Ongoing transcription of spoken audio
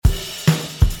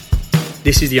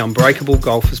This is the Unbreakable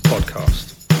Golfers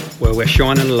podcast, where we're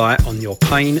shining a light on your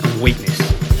pain and weakness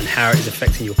and how it is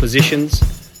affecting your positions,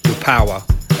 your power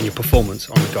and your performance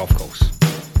on the golf course.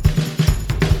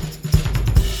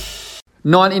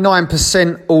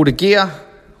 99% all the gear,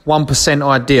 1%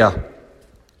 idea.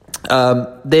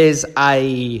 There's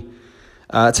a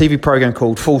TV program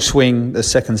called Full Swing. The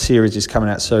second series is coming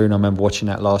out soon. I remember watching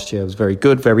that last year. It was very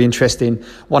good, very interesting.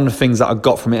 One of the things that I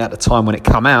got from it at the time when it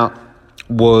came out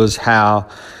was how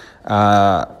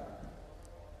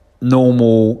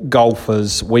normal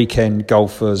golfers, weekend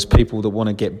golfers, people that want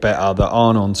to get better, that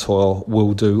aren't on tour,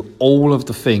 will do all of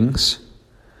the things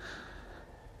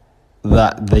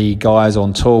that the guys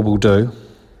on tour will do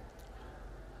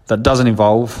that doesn't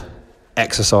involve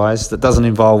exercise, that doesn't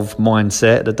involve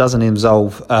mindset, that doesn't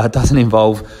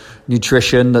involve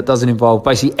nutrition, that doesn't involve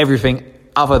basically everything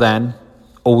other than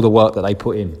all the work that they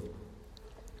put in.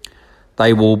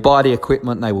 They will buy the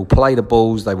equipment, they will play the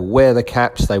balls, they will wear the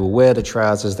caps, they will wear the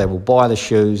trousers, they will buy the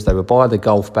shoes, they will buy the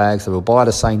golf bags, they will buy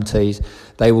the same tees.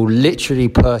 They will literally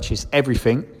purchase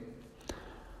everything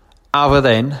other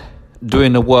than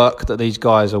doing the work that these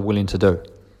guys are willing to do.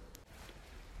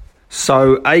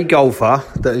 So a golfer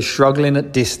that is struggling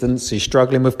at distance, is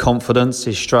struggling with confidence,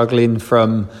 is struggling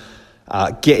from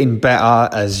getting better,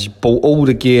 has bought all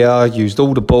the gear, used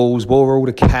all the balls, wore all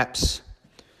the caps,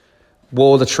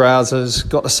 wore the trousers,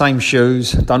 got the same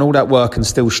shoes, done all that work and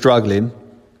still struggling,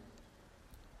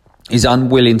 is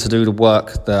unwilling to do the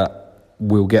work that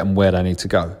will get them where they need to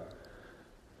go.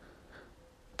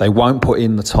 They won't put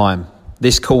in the time.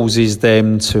 This causes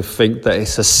them to think that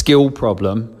it's a skill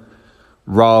problem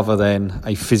rather than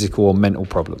a physical or mental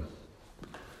problem.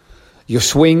 Your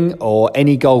swing, or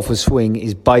any golfer's swing,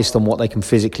 is based on what they can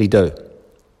physically do.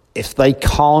 If they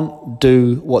can't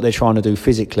do what they're trying to do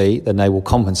physically, then they will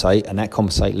compensate, and that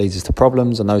compensate leads us to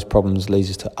problems, and those problems leads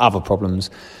us to other problems.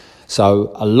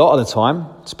 So a lot of the time,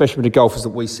 especially with the golfers that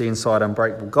we see inside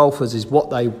Unbreakable Golfers, is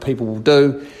what people will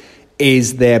do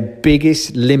is their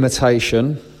biggest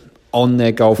limitation on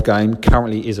their golf game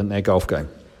currently isn't their golf game.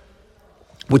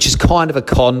 Which is kind of a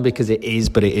con, because it is,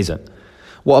 but it isn't.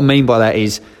 What I mean by that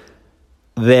is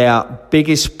their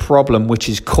biggest problem, which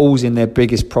is causing their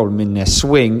biggest problem in their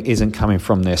swing, isn't coming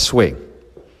from their swing.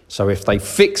 So if they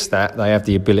fix that, they have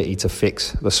the ability to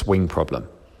fix the swing problem.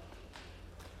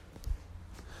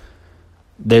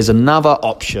 There's another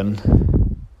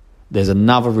option, there's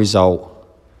another result,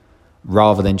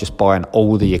 rather than just buying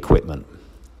all the equipment,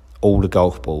 all the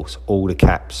golf balls, all the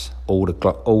caps, all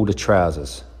the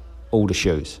trousers, all the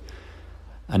shoes.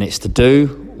 And it's to do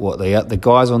what the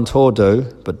guys on tour do,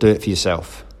 but do it for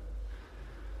yourself.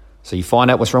 So you find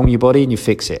out what's wrong with your body and you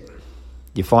fix it.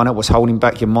 You find out what's holding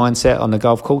back your mindset on the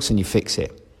golf course and you fix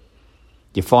it.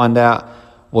 You find out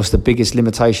what's the biggest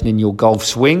limitation in your golf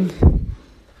swing,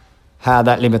 how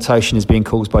that limitation is being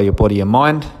caused by your body and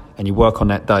mind, and you work on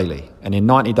that daily. And in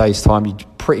 90 days' time, you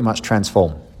pretty much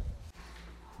transform.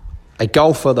 A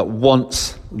golfer that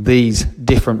wants these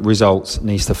different results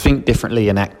needs to think differently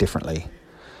and act differently.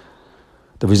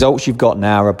 The results you've got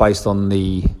now are based on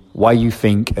the way you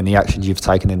think and the actions you've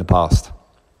taken in the past.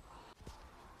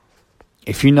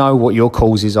 If you know what your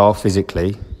causes are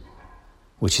physically,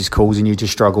 which is causing you to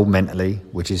struggle mentally,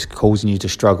 which is causing you to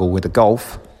struggle with the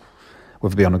golf,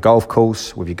 whether it be on a golf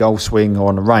course, with your golf swing or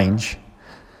on the range,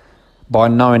 by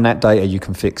knowing that data you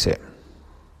can fix it.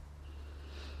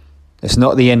 It's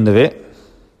not the end of it.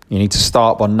 You need to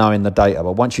start by knowing the data.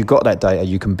 But once you've got that data,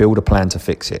 you can build a plan to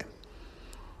fix it.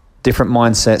 Different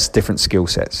mindsets, different skill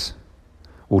sets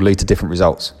will lead to different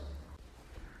results.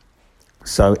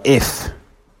 So if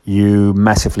you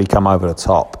massively come over the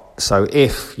top, so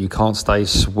if you can't stay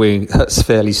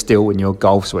fairly still in your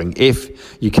golf swing,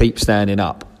 if you keep standing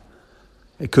up,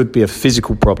 it could be a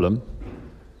physical problem,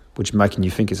 which is making you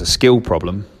think it's a skill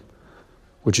problem,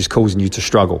 which is causing you to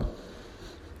struggle.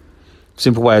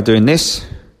 Simple way of doing this: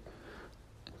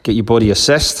 get your body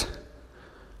assessed,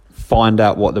 find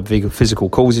out what the physical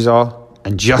causes are,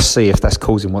 and just see if that's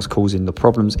causing what's causing the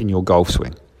problems in your golf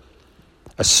swing.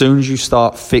 As soon as you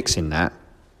start fixing that,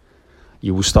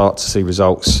 you will start to see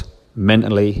results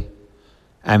mentally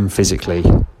and physically,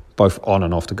 both on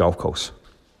and off the golf course.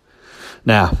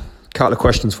 Now, a couple of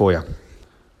questions for you.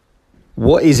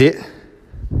 What is it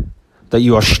that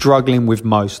you are struggling with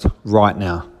most right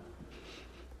now?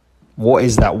 What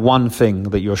is that one thing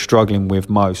that you're struggling with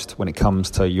most when it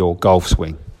comes to your golf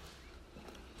swing?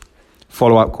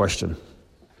 Follow-up question.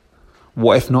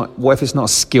 What if it's not a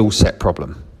skill set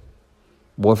problem?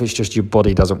 What if it's just your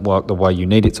body doesn't work the way you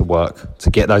need it to work to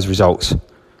get those results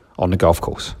on the golf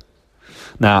course?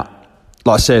 Now,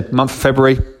 like I said, month of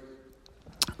February,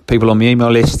 people on the email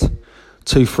list,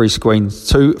 2 free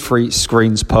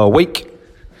screens per week.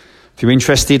 If you're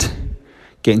interested,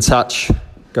 get in touch.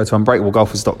 Go to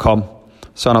unbreakablegolfers.com,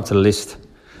 sign up to the list,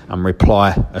 and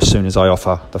reply as soon as I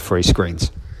offer the free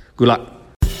screens. Good luck.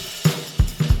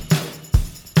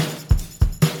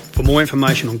 For more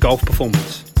information on golf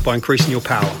performance, by increasing your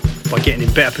power, by getting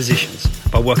in better positions,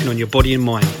 by working on your body and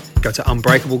mind, go to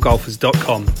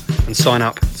unbreakablegolfers.com and sign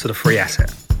up to the free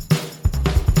asset.